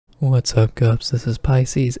What's up, Gups? This is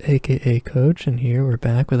Pisces, aka Coach, and here we're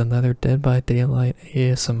back with another Dead by Daylight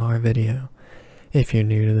ASMR video. If you're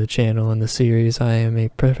new to the channel and the series, I am a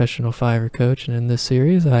professional Fiver coach, and in this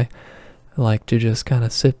series I like to just kind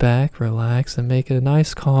of sit back, relax, and make it a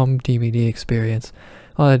nice, calm DBD experience.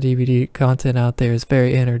 A lot of DBD content out there is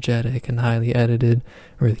very energetic and highly edited,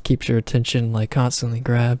 where it keeps your attention like constantly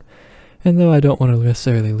grabbed. And though I don't want to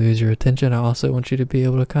necessarily lose your attention, I also want you to be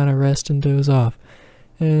able to kind of rest and doze off.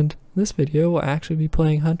 And this video will actually be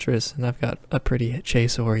playing Huntress, and I've got a pretty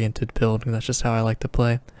chase-oriented build, and that's just how I like to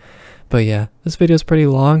play. But yeah, this video is pretty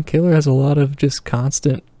long. Killer has a lot of just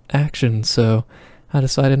constant action, so I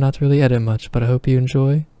decided not to really edit much, but I hope you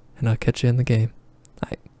enjoy, and I'll catch you in the game.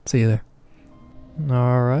 Alright, see you there.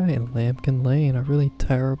 Alright, Lampkin Lane, a really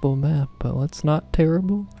terrible map, but let's not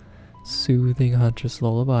terrible. Soothing Huntress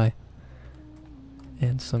lullaby.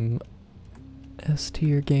 And some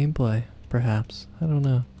S-tier gameplay. Perhaps. I don't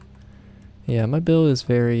know. Yeah, my build is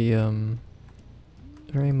very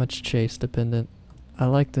much chase dependent. I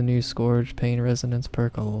like the new Scourge Pain Resonance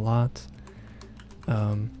perk a lot.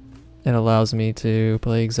 It allows me to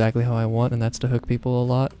play exactly how I want, and that's to hook people a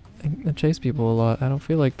lot and chase people a lot. I don't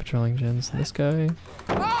feel like patrolling gens. This guy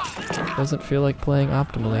doesn't feel like playing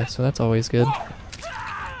optimally, so that's always good.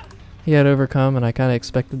 He had overcome, and I kind of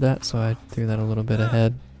expected that, so I threw that a little bit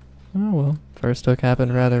ahead. Oh well. First hook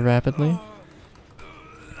happened rather rapidly,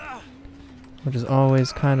 which is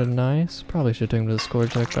always kind of nice. Probably should take him to the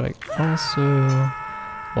Scourge hook, but I also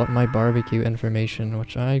want my barbecue information,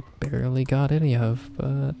 which I barely got any of,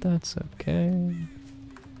 but that's okay.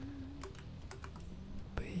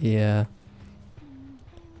 But yeah,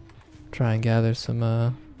 try and gather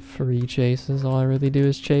some free chases. All I really do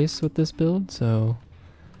is chase with this build, so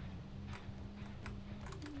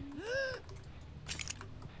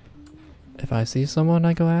if I see someone,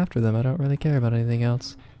 I go after them. I don't really care about anything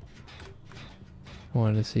else. I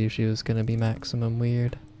wanted to see if she was going to be maximum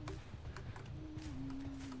weird.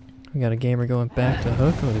 We got a gamer going back to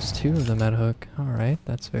hook. Oh, there's two of them at hook. Alright,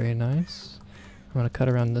 that's very nice. I'm going to cut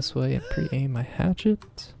around this way and pre-aim my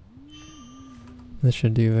hatchet. This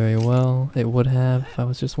should do very well. It would have if I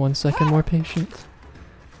was just 1 second more patient.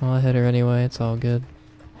 Well, I hit her anyway. It's all good.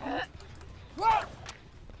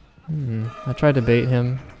 I tried to bait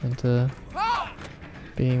him into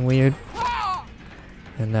being weird,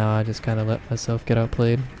 and now I just kind of let myself get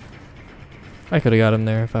outplayed. I could have got him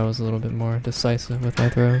there if I was a little bit more decisive with my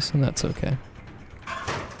throws, and that's okay.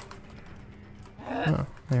 Oh,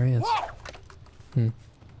 there he is.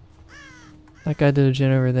 That guy did a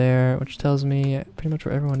gen over there, which tells me pretty much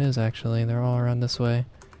where everyone is actually. They're all around this way,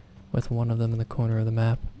 with one of them in the corner of the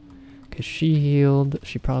map. Because she healed.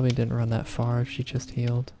 She probably didn't run that far if she just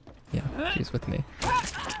healed. Yeah, she's with me.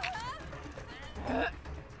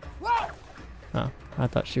 Oh, I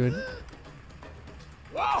thought she would.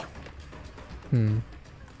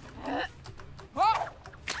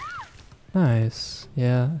 Nice.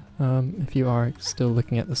 Yeah, if you are still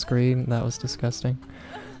looking at the screen, that was disgusting.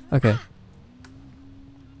 Okay.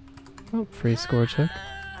 Oh, free Scourge hook.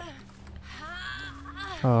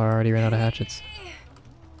 Oh, I already ran out of hatchets.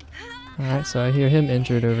 Alright, so I hear him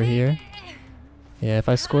injured over here. Yeah, if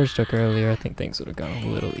I Scourge hook earlier, I think things would have gone a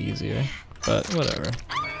little easier. But whatever.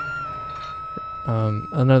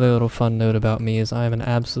 Another little fun note about me is I am an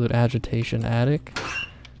absolute agitation addict.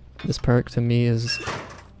 This perk to me is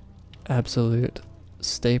absolute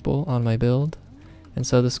staple on my build. And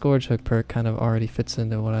so the Scourge hook perk kind of already fits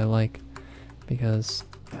into what I like. Because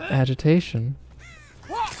agitation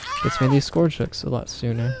gets me these Scourge hooks a lot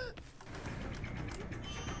sooner.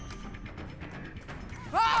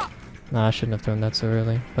 Nah, I shouldn't have thrown that so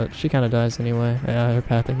early, but she kind of dies anyway. Yeah, her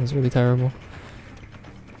pathing is really terrible.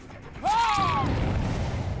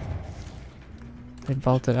 They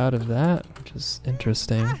vaulted out of that, which is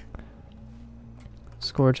interesting.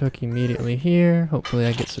 Scourge hook immediately here. Hopefully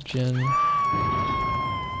I get some gen.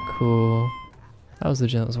 Cool. That was the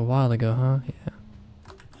gen that was a while ago, huh? Yeah.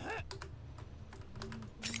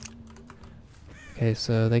 Okay,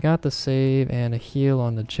 so they got the save and a heal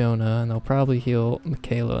on the Jonah, and they'll probably heal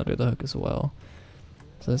Michaela under the hook as well.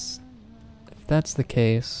 So if that's the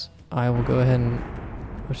case, I will go ahead and...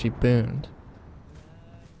 Oh, she booned.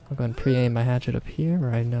 I'll go ahead and pre-aim my hatchet up here,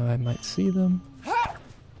 where I know I might see them. Oh,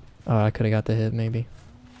 I could have got the hit, maybe.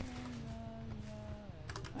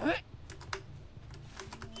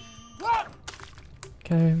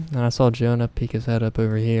 Okay, and I saw Jonah peek his head up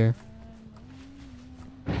over here.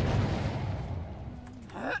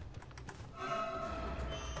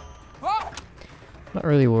 Not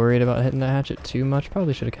really worried about hitting that hatchet too much.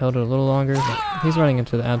 Probably should have held it a little longer, but he's running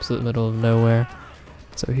into the absolute middle of nowhere.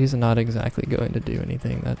 So he's not exactly going to do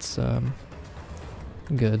anything that's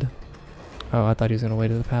good. Oh, I thought he was going to wait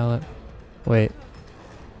to the pallet. Wait.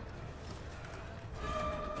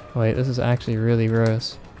 Wait, this is actually really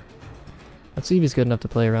gross. Let's see if he's good enough to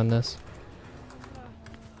play around this.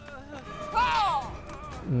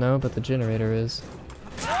 No, but the generator is.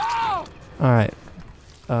 Alright.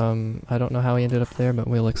 I don't know how he ended up there, but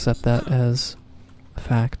we'll accept that as a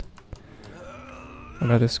fact.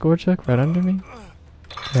 Another score check right under me.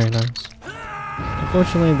 Very nice.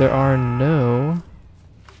 Unfortunately, there are no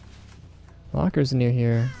lockers near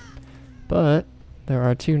here, but there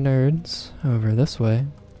are 2 nerds over this way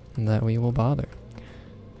that we will bother.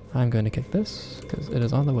 I'm going to kick this because it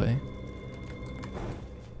is on the way.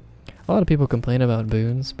 A lot of people complain about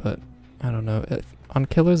boons, but I don't know. On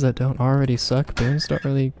killers that don't already suck, boons don't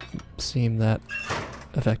really seem that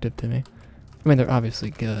effective to me. I mean, they're obviously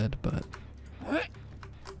good, but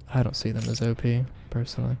I don't see them as OP,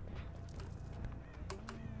 personally.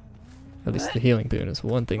 At least the healing boon is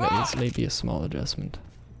one thing that needs maybe a small adjustment.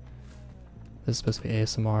 This is supposed to be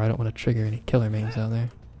ASMR. I don't want to trigger any killer mains out there.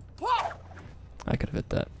 I could have hit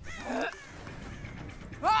that.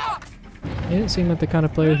 He didn't seem like the kind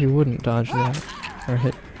of player who wouldn't dodge that or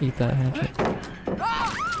eat that hatchet.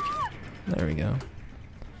 There we go.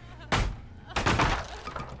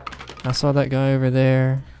 I saw that guy over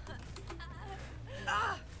there.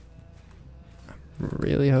 I'm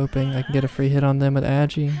really hoping I can get a free hit on them with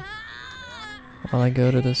Agi while I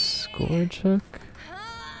go to the Scourge Hook.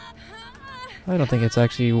 I don't think it's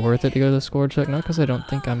actually worth it to go to the Scourge Hook, not because I don't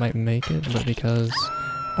think I might make it, but because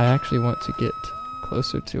I actually want to get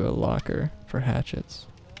closer to a locker for hatchets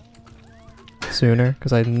sooner,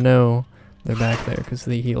 because I know they're back there because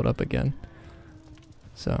they healed up again.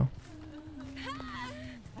 So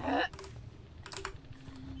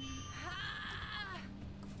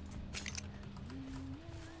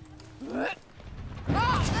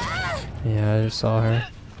yeah, I just saw her.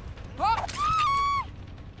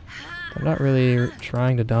 I'm not really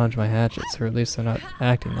trying to dodge my hatchets, or at least they're not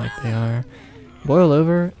acting like they are. Boil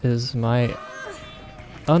over is my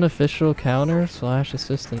unofficial counter /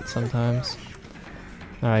 assistant sometimes.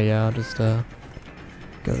 Alright, yeah, I'll just go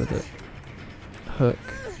to the hook.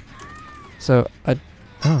 So,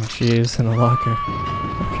 oh, she is in a locker.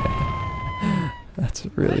 Okay. That's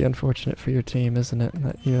really unfortunate for your team, isn't it?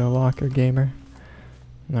 That you're a locker gamer.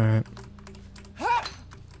 Alright.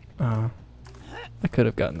 I could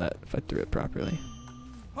have gotten that if I threw it properly.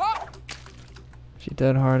 She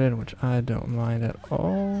dead-hearted, which I don't mind at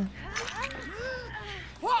all.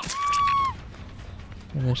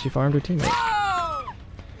 And then she farmed her teammate.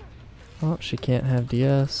 Well, she can't have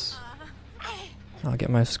DS. I'll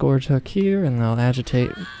get my Scourge Hook here, and I'll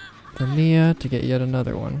agitate the Nia to get yet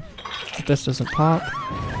another one. If this doesn't pop,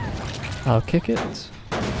 I'll kick it.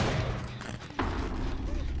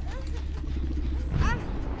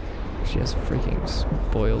 She has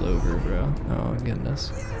freaking boil over, bro. Oh,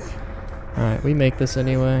 goodness. Alright, we make this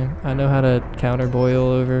anyway. I know how to counter boil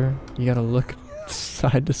over. You gotta look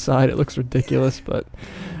side to side. It looks ridiculous, but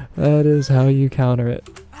that is how you counter it.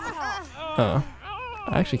 Oh.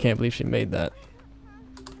 I actually can't believe she made that.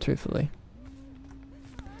 Truthfully.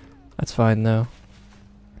 That's fine, though.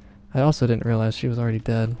 I also didn't realize she was already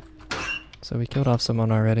dead. So we killed off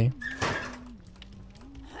someone already.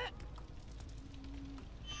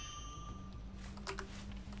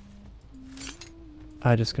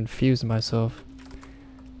 I just confused myself.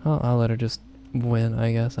 Oh, I'll let her just win,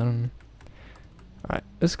 I guess. I don't know. Alright,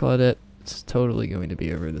 this Claudette is totally going to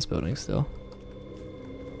be over this building still.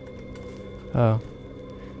 Oh.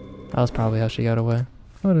 That was probably how she got away.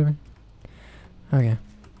 Whatever. Okay.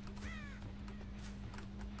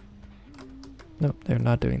 Nope, they're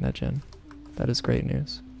not doing that gen. That is great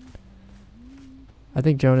news. I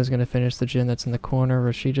think Jonah's gonna finish the gen that's in the corner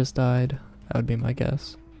where she just died. That would be my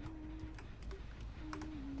guess.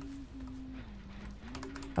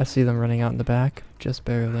 I see them running out in the back, just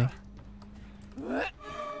barely.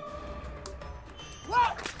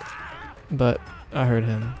 But I heard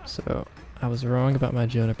him, so I was wrong about my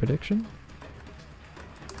Jonah prediction.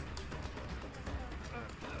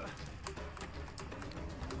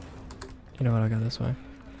 You know what, I'll go this way.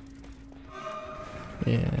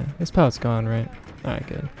 Yeah, this pallet's gone, right? Alright,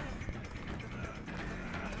 good.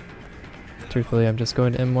 Truthfully, I'm just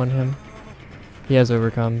going to M1 him. He has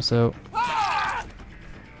overcome, so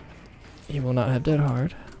he will not have dead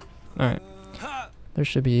hard. Alright. There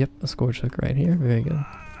should be, yep, a Scourge Hook right here. Very good.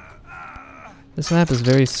 This map is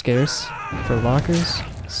very scarce for lockers,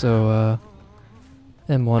 so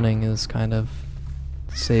M1ing is kind of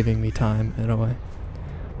saving me time in a way.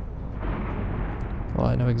 Well,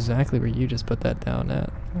 I know exactly where you just put that down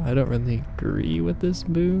at. I don't really agree with this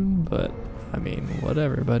boon, but I mean,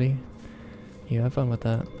 whatever, buddy. You have fun with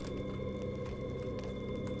that.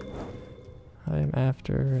 I am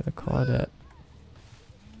after a Claudette.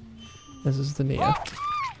 This is the Nia.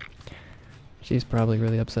 She's probably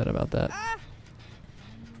really upset about that.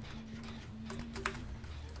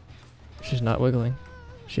 She's not wiggling.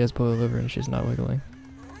 She has boiled liver and she's not wiggling.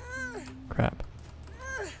 Crap.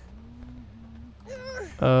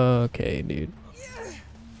 Okay, dude.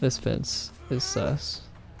 This fence is sus.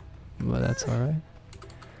 But that's alright.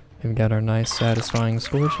 We've got our nice satisfying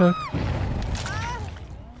score chuck.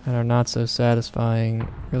 And our not so satisfying,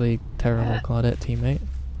 really terrible Claudette teammate.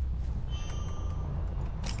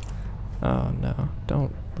 Oh no,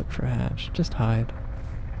 don't look for hatch, just hide.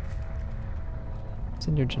 It's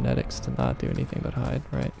in your genetics to not do anything but hide,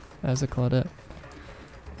 right? As a Claudette.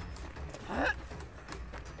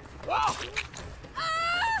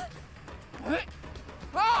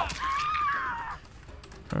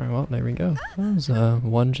 Alright, well, there we go. That was a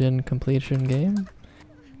 1-gen completion game.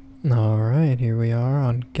 Alright, here we are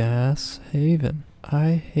on Gas Haven.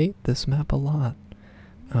 I hate this map a lot.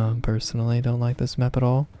 Personally, don't like this map at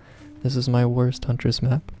all. This is my worst Huntress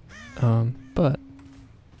map. But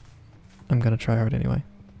I'm gonna try hard anyway.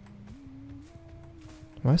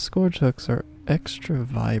 My scourge hooks are extra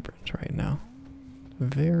vibrant right now.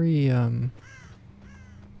 Very,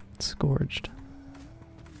 scourged.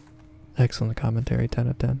 Excellent commentary, 10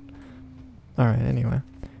 of 10. Alright, anyway.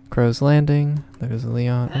 Crow's Landing, there's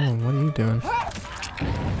Leon. Oh, what are you doing?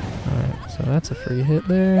 Alright, so that's a free hit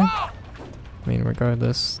there. I mean,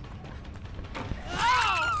 regardless,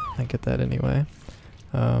 I get that anyway.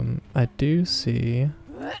 I do see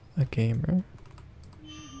a gamer.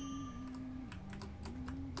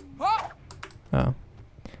 Oh.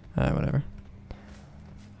 Whatever.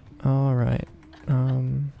 Alright.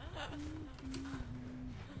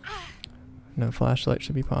 No flashlight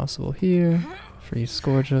should be possible here. Free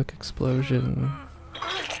scourge hook, explosion.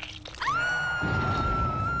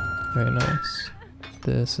 Very nice.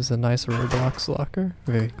 This is a nice Roblox locker.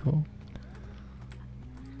 Very cool.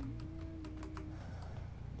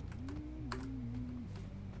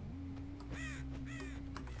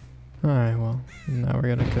 Alright, well, now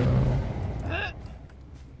we're gonna go.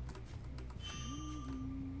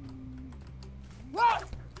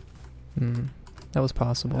 That was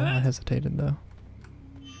possible. I hesitated though.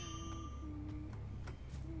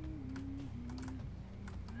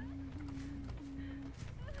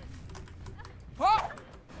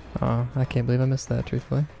 Oh, I can't believe I missed that,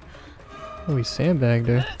 truthfully. Oh, he sandbagged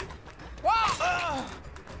her.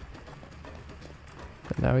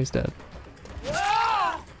 But now he's dead.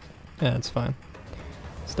 Yeah, it's fine.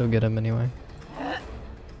 Still get him anyway.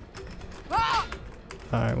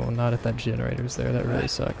 Alright, well, not if that generator's there. That really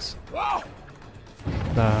sucks.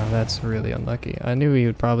 Nah, that's really unlucky. I knew he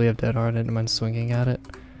would probably have dead hard, I didn't mind swinging at it.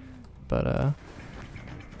 But,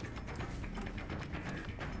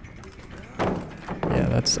 yeah,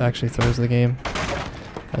 that's actually throws the game.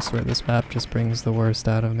 I swear this map just brings the worst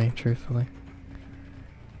out of me, truthfully.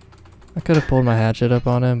 I could have pulled my hatchet up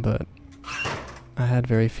on him, but I had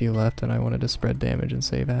very few left and I wanted to spread damage and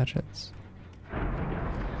save hatchets.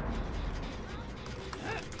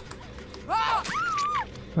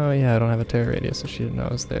 Oh yeah, I don't have a terror radius, so she didn't know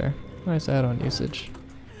I was there. Nice add-on usage.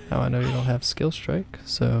 Now I know you don't have skill strike,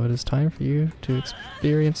 so it is time for you to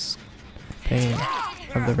experience pain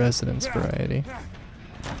of the residence variety.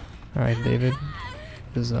 Alright, David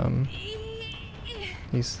is,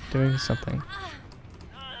 he's doing something.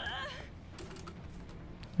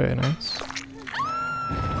 Very nice.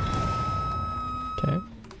 Okay.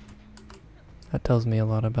 That tells me a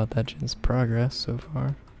lot about that gen's progress so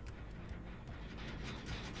far.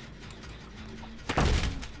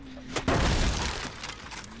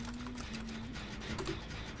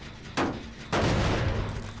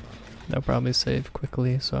 They'll probably save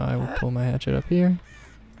quickly, so I will pull my hatchet up here.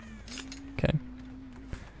 Okay.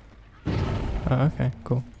 Oh, okay,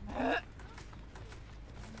 cool.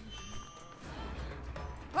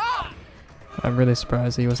 I'm really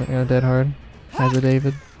surprised he wasn't gonna dead hard as a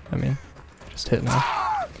David. I mean, just hitting him.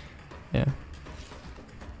 Yeah.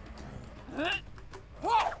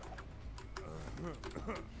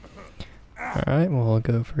 Alright, well, we'll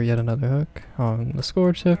go for yet another hook on the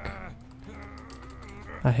scourge hook.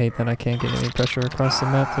 I hate that I can't get any pressure across the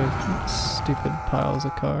map through stupid piles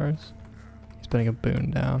of cars. He's putting a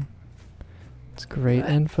boon down. It's great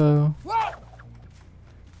info.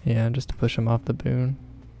 Yeah, just to push him off the boon.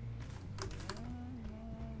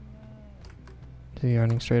 Is he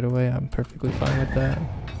running straight away? I'm perfectly fine with that.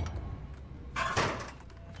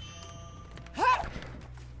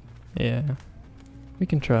 Yeah. We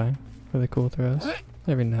can try for the cool throws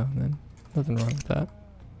every now and then. Nothing wrong with that.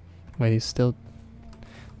 Wait, he's still...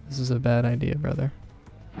 This is a bad idea, brother.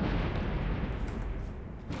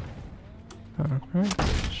 Alright,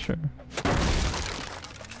 sure.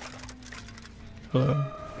 Hello.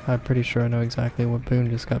 I'm pretty sure I know exactly what boon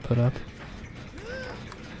just got put up.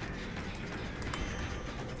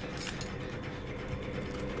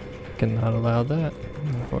 Cannot allow that.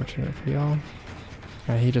 Unfortunate for y'all.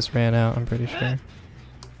 Alright, he just ran out, I'm pretty sure.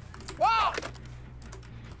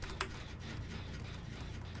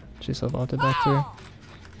 She still vaulted back through.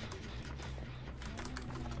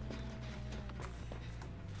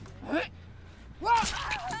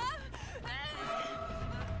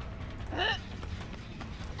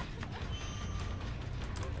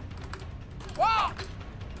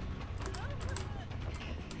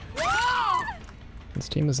 This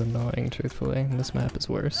team is annoying, truthfully, and this map is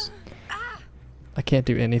worse. I can't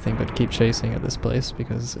do anything but keep chasing at this place,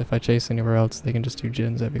 because if I chase anywhere else, they can just do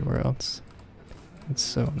gens everywhere else. It's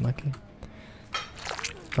so unlucky.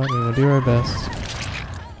 But we will do our best.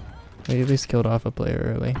 We at least killed off a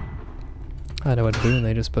player early. I know what boon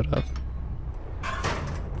they just put up.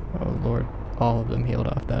 Oh lord, all of them healed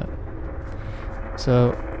off that.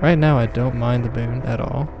 So, right now I don't mind the boon at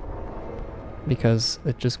all. Because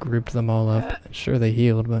it just grouped them all up. Sure they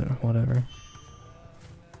healed, but whatever.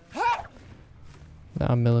 Now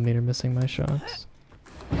I'm millimeter missing my shots.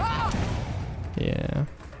 Yeah.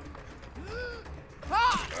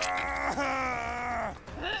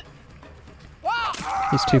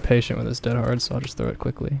 He's too patient with his dead hard, so I'll just throw it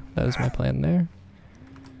quickly. That is my plan there.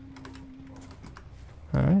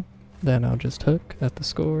 Alright, then I'll just hook at the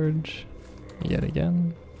Scourge yet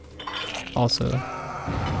again. Also,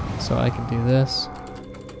 so I can do this.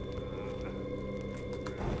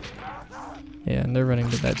 Yeah, and they're running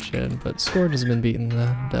to that Jid, but Scourge has been beating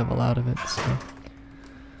the devil out of it, so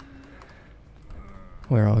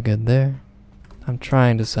we're all good there. I'm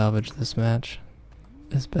trying to salvage this match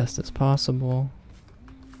as best as possible.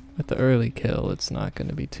 With the early kill, it's not going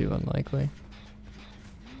to be too unlikely.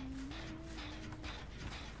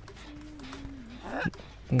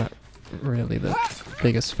 I'm not really the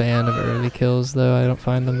biggest fan of early kills, though. I don't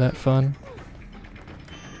find them that fun.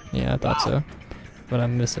 Yeah, I thought so. But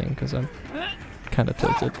I'm missing because I'm kind of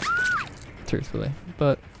tilted, truthfully.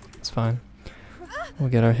 But it's fine. We'll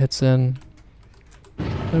get our hits in.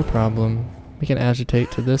 No problem. We can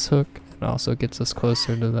agitate to this hook. It also gets us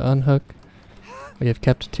closer to the unhook. We have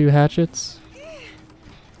kept 2 hatchets.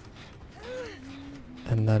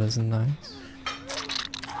 And that is nice.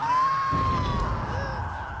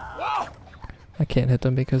 I can't hit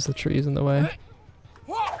them because the tree's in the way.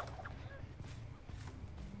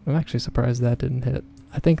 I'm actually surprised that didn't hit.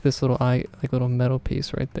 I think this little little metal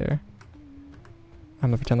piece right there.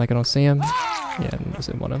 I'm gonna pretend like I don't see him. Yeah, I just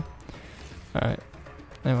didn't want him. Alright.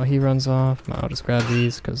 And while he runs off, I'll just grab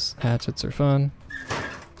these because hatchets are fun.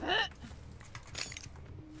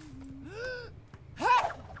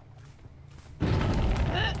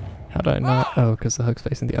 How did I not? Oh, because the hook's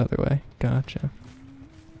facing the other way. Gotcha.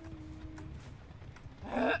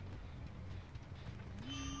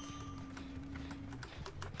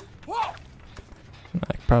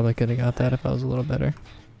 I probably could have got that if I was a little better.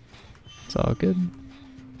 It's all good.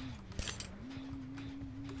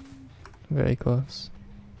 Very close.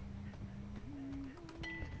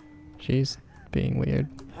 She's being weird.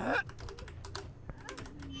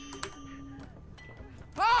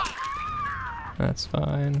 That's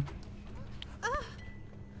fine.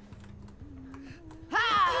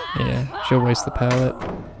 Yeah, she'll waste the pallet.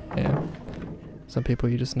 Yeah. Some people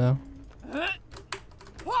you just know.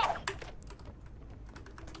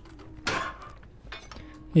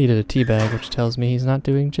 He did a teabag, which tells me he's not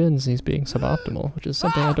doing gens, he's being suboptimal, which is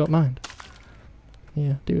something I don't mind.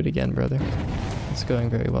 Yeah, do it again, brother. It's going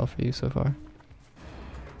very well for you so far.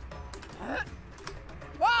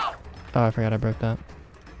 Oh, I forgot I broke that.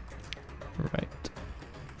 Right.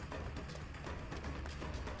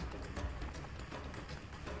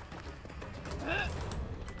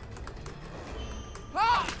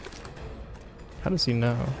 How does he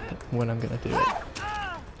know when I'm gonna do it?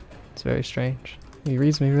 It's very strange. He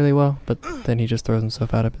reads me really well, but then he just throws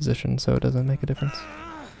himself out of position, so it doesn't make a difference.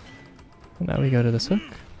 And now we go to this hook.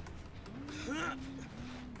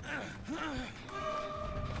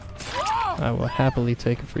 I will happily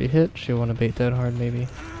take a free hit. She'll want to bait that hard, maybe.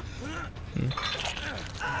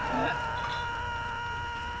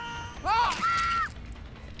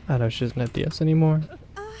 I know she doesn't have DS anymore.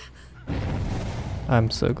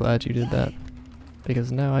 I'm so glad you did that,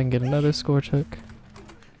 because now I can get another Scorch hook.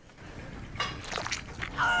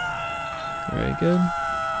 Very good.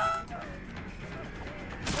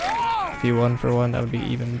 If he 1-for-1, that would be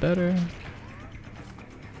even better.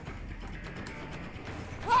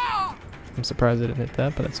 I'm surprised I didn't hit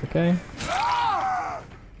that, but that's okay.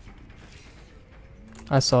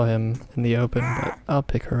 I saw him in the open, but I'll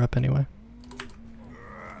pick her up anyway.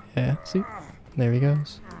 Yeah, see? There he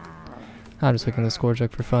goes. I'm just hooking the score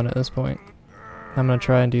jug for fun at this point. I'm gonna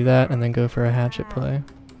try and do that and then go for a hatchet play.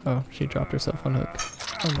 Oh, she dropped herself on hook.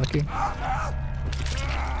 Unlucky.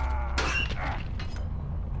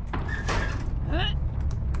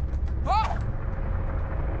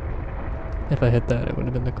 If I hit that, it would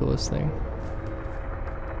have been the coolest thing.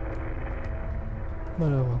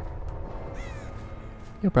 But oh well.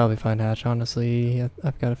 You'll probably find hatch, honestly.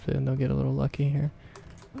 I've got a feeling they'll get a little lucky here.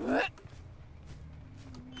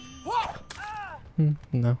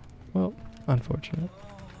 No. Well, unfortunate.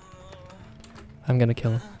 I'm gonna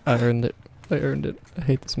kill him. I earned it. I earned it. I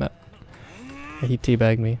hate this map. He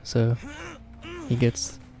teabagged me, so he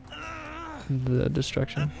gets the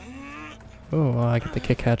destruction. Oh, well, I get the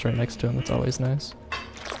kick hatch right next to him. That's always nice.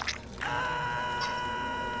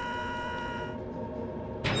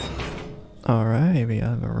 Alright, we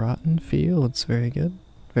have a rotten field. It's very good.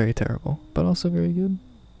 Very terrible, but also very good.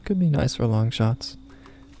 Could be nice for long shots.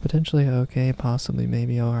 Potentially okay, possibly,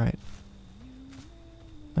 maybe alright.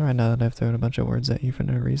 Alright, now that I've thrown a bunch of words at you for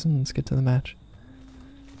no reason, let's get to the match.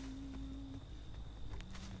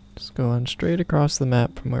 Just going straight across the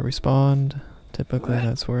map from where we spawned. Typically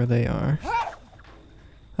that's where they are.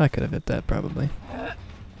 I could have hit that probably.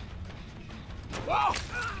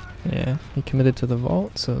 Yeah, he committed to the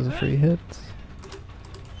vault, so it was a free hit.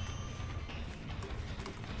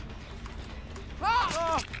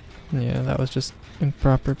 Yeah, that was just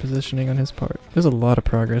improper positioning on his part. There's a lot of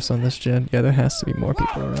progress on this gen. Yeah, there has to be more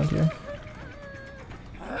people around here.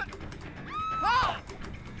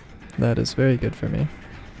 That is very good for me.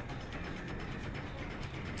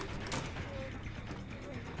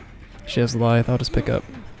 She has Lithe, I'll just pick up.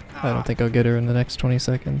 I don't think I'll get her in the next 20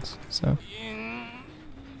 seconds, so.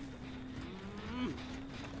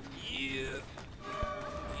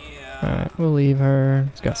 Alright, we'll leave her.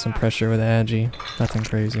 It's got some pressure with Agi. Nothing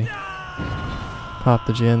crazy. Pop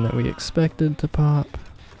the gen that we expected to pop.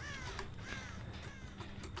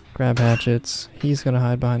 Grab hatchets. He's gonna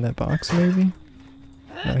hide behind that box, maybe?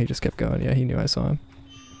 No, he just kept going. Yeah, he knew I saw him.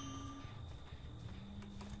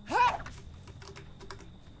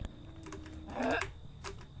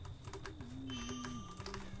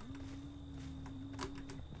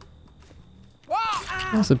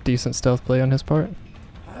 That's a decent stealth play on his part.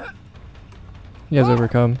 He has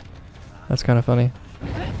overcome. That's kind of funny.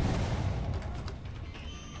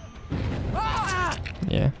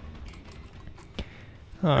 Yeah.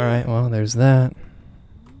 Alright, well, there's that.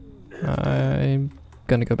 I'm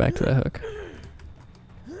gonna go back to that hook.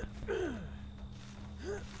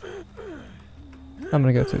 I'm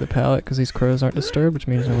gonna go through the pallet because these crows aren't disturbed, which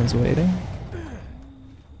means no one's waiting.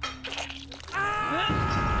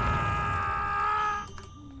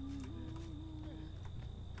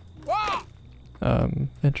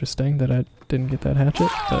 Interesting that I didn't get that hatchet,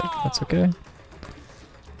 but that's okay.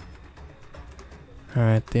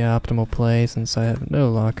 Alright, the optimal play, since I have no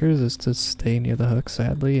lockers, is to stay near the hook,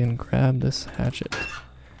 sadly, and grab this hatchet.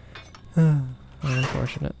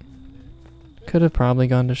 Unfortunate. Could have probably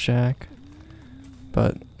gone to Shack,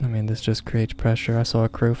 but, I mean, this just creates pressure. I saw a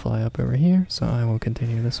crow fly up over here, so I will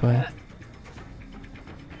continue this way.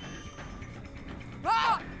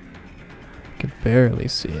 Could barely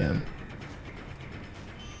see him.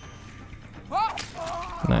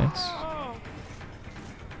 Nice.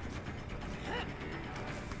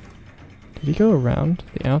 Did he go around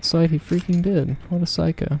the outside? He freaking did. What a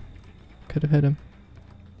psycho. Could have hit him.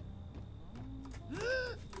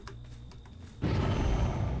 I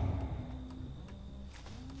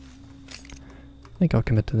think I'll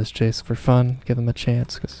commit to this chase for fun. Give him a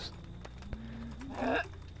chance, because I'm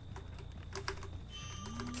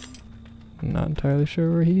not entirely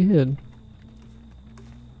sure where he hid.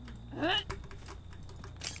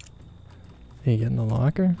 He get in the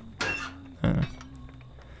locker?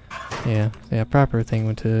 Yeah, proper thing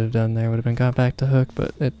would have done there would have been got back to hook,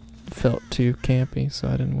 but it felt too campy, so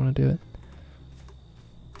I didn't want to do it.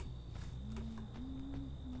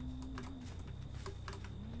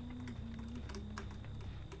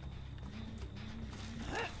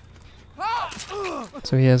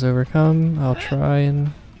 So he has overcome. I'll try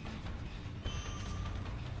and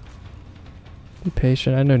be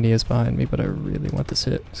patient. I know Nia's behind me, but I really want this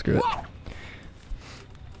hit. Screw it.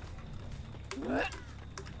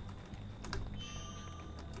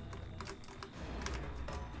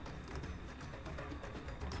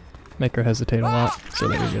 Make her hesitate a lot so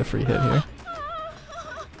that we get a free hit here.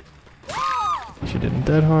 she didn't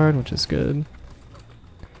dead hard, which is good.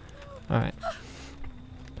 Alright.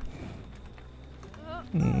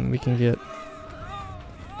 We can get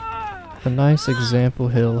a nice example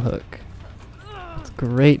hill hook. It's a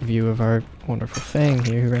great view of our wonderful Fang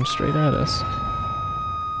here who ran straight at us.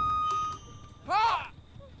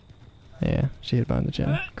 Yeah, she hid behind the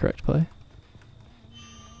gym. Correct play.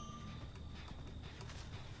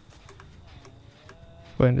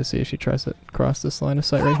 Waiting to see if she tries to cross this line of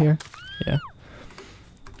sight right here. Yeah.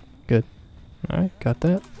 Good. Alright, got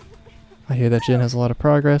that. I hear that Jin has a lot of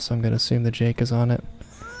progress, so I'm going to assume that Jake is on it.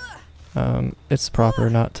 It's proper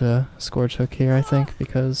not to Scourge Hook here, I think,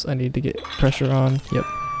 because I need to get pressure on. Yep.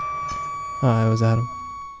 I was at him.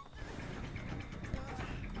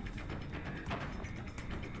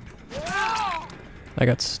 I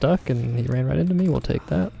got stuck and he ran right into me. We'll take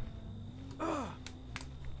that.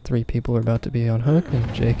 3 people are about to be on hook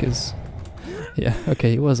and Jake is... Yeah,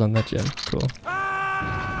 okay, he was on that gym. Cool.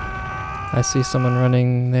 I see someone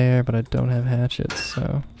running there, but I don't have hatchets,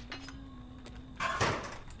 so...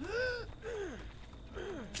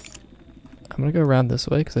 I'm gonna go around this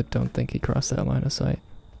way because I don't think he crossed that line of sight.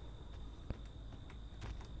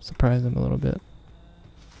 Surprise him a little bit.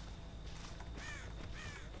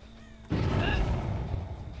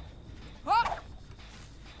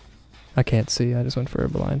 I can't see, I just went for a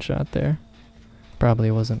blind shot there.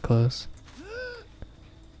 Probably wasn't close.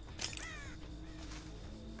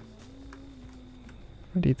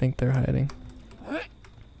 Where do you think they're hiding?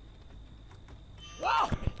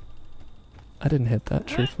 I didn't hit that,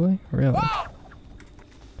 truthfully. Really?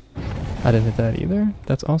 I didn't hit that either?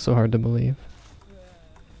 That's also hard to believe.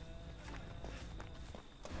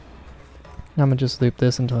 I'm gonna just loop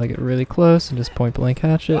this until I get really close and just point blank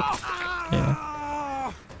hatch it. Yeah.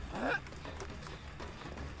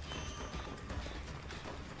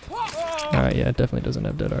 Alright, yeah, it definitely doesn't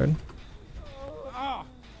have dead hard.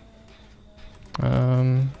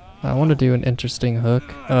 I want to do an interesting hook.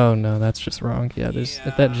 Oh no, that's just wrong. Yeah,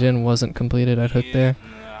 if that Jin wasn't completed, I'd hook there.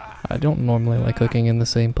 I don't normally like hooking in the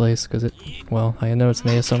same place because well, I know it's an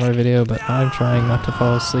ASMR video, but I'm trying not to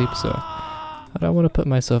fall asleep, so I don't want to put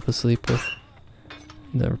myself asleep with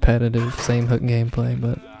the repetitive same hook gameplay,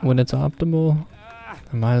 but when it's optimal,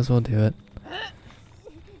 I might as well do it.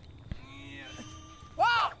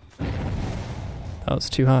 That was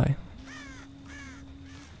too high.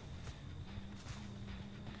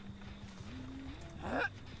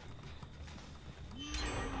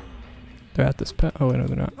 They're at this oh wait, no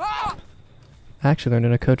they're not. I actually learned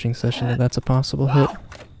in a coaching session that that's a possible hit.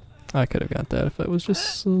 I could have got that if it was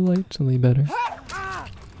just slightly better.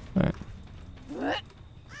 Alright.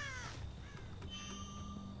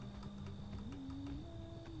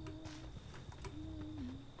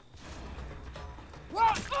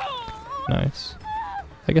 Nice.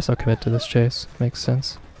 I guess I'll commit to this chase. Makes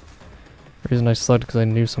sense. The reason I slugged because I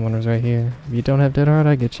knew someone was right here. If you don't have dead hard,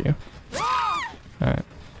 I get you. Alright.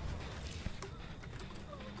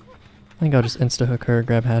 I think I'll just insta-hook her,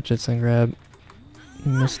 grab hatchets, and grab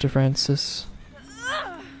Mr. Francis.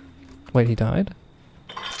 Wait, he died?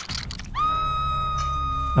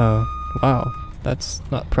 Oh, wow. That's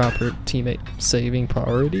not proper teammate saving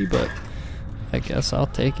priority, but I guess I'll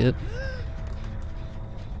take it.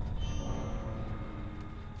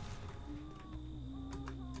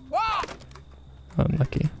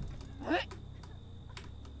 Unlucky.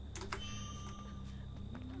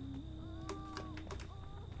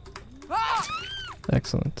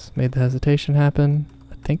 Excellent. Made the hesitation happen.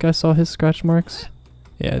 I think I saw his scratch marks.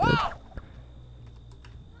 Yeah, I did.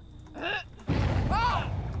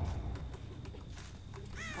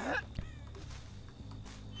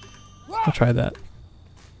 I'll try that.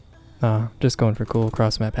 Just going for cool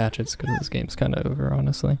cross-map hatchets because this game's kind of over,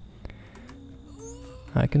 honestly.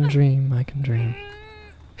 I can dream, I can dream.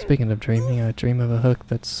 Speaking of dreaming, I dream of a hook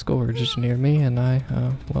that's scourged near me and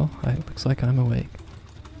well, it looks like I'm awake.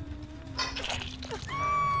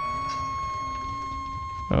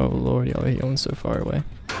 Oh lord, y'all are healing so far away.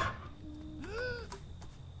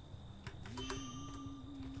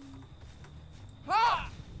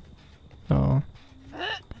 Oh,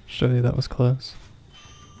 surely that was close.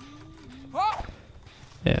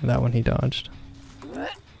 Yeah, that one he dodged.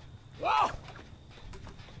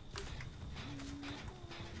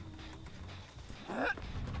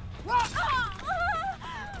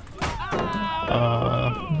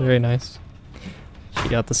 Very nice. She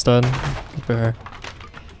got the stun. Good for her.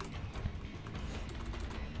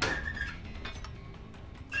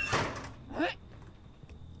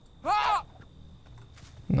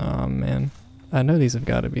 Nah, man. I know these have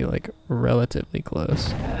got to be like relatively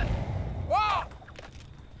close.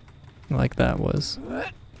 Like that was.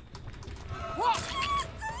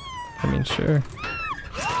 I mean, sure.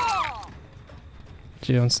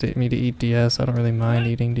 She don't state me to eat DS. I don't really mind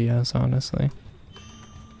eating DS, honestly.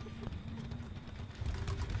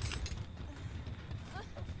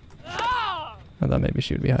 I thought maybe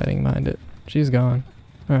she would be hiding behind it. She's gone.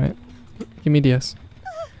 Alright. Give me DS.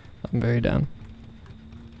 I'm very down.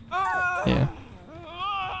 Yeah.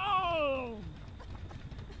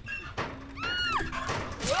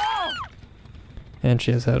 And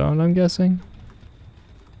she has head on, I'm guessing.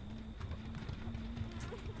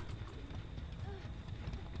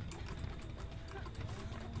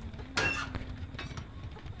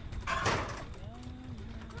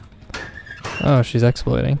 Oh, she's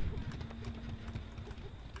exploiting.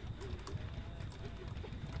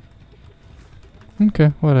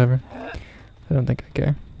 Okay, whatever. I don't think I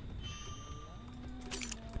care.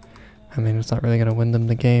 I mean, it's not really gonna win them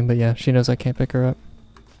the game, but yeah, she knows I can't pick her up.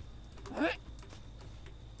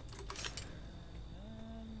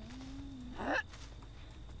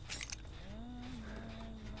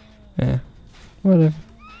 Yeah, whatever.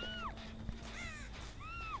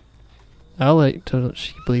 I'll wait till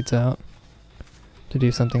she bleeds out to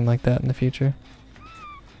do something like that in the future.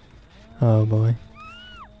 Oh boy.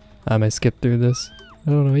 I may skip through this.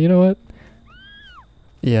 I don't know, you know what?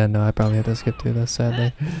 Yeah, no, I probably have to skip through this,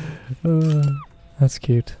 sadly. That's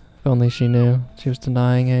cute. If only she knew. She was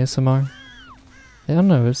denying ASMR. Yeah, I don't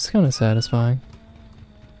know, it's kind of satisfying.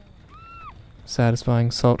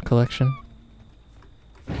 Satisfying salt collection.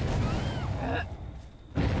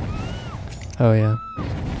 Oh yeah.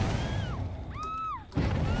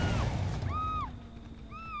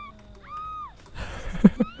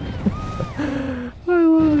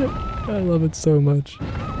 I love it so much.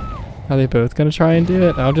 Are they both gonna try and do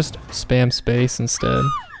it? I'll just spam space instead.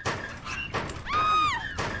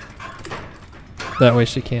 That way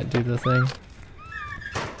she can't do the thing.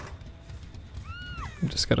 I'm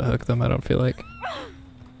just gonna hook them. I don't feel like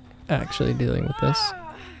actually dealing with this.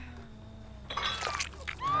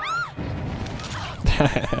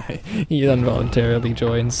 He involuntarily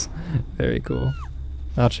joins. Very cool.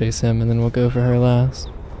 I'll chase him and then we'll go for her last.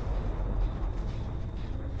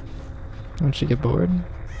 Won't she get bored?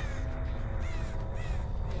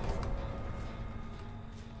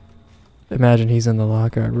 Imagine he's in the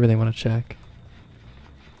locker. I really want to check.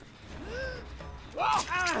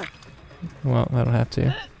 Well, I don't have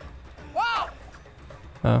to.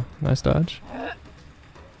 Oh, nice dodge.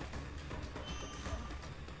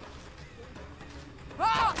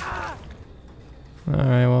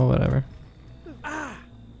 Alright, well, whatever.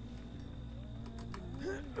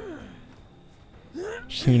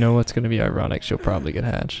 You know what's gonna be ironic? She'll probably get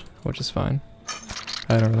hatched, which is fine.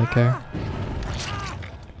 I don't really care.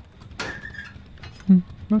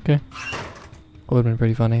 Okay. Would have been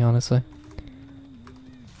pretty funny, honestly.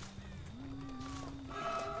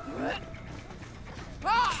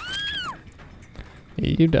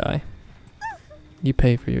 You die. You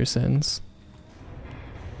pay for your sins.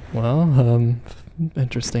 Well,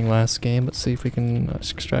 interesting last game. Let's see if we can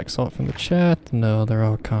extract salt from the chat. No, they're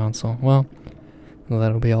all console. Well,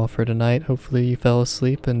 that'll be all for tonight. Hopefully you fell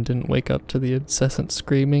asleep and didn't wake up to the incessant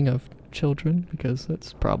screaming of children, because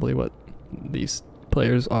that's probably what these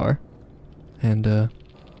players are. And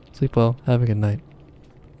sleep well. Have a good night.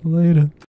 Later.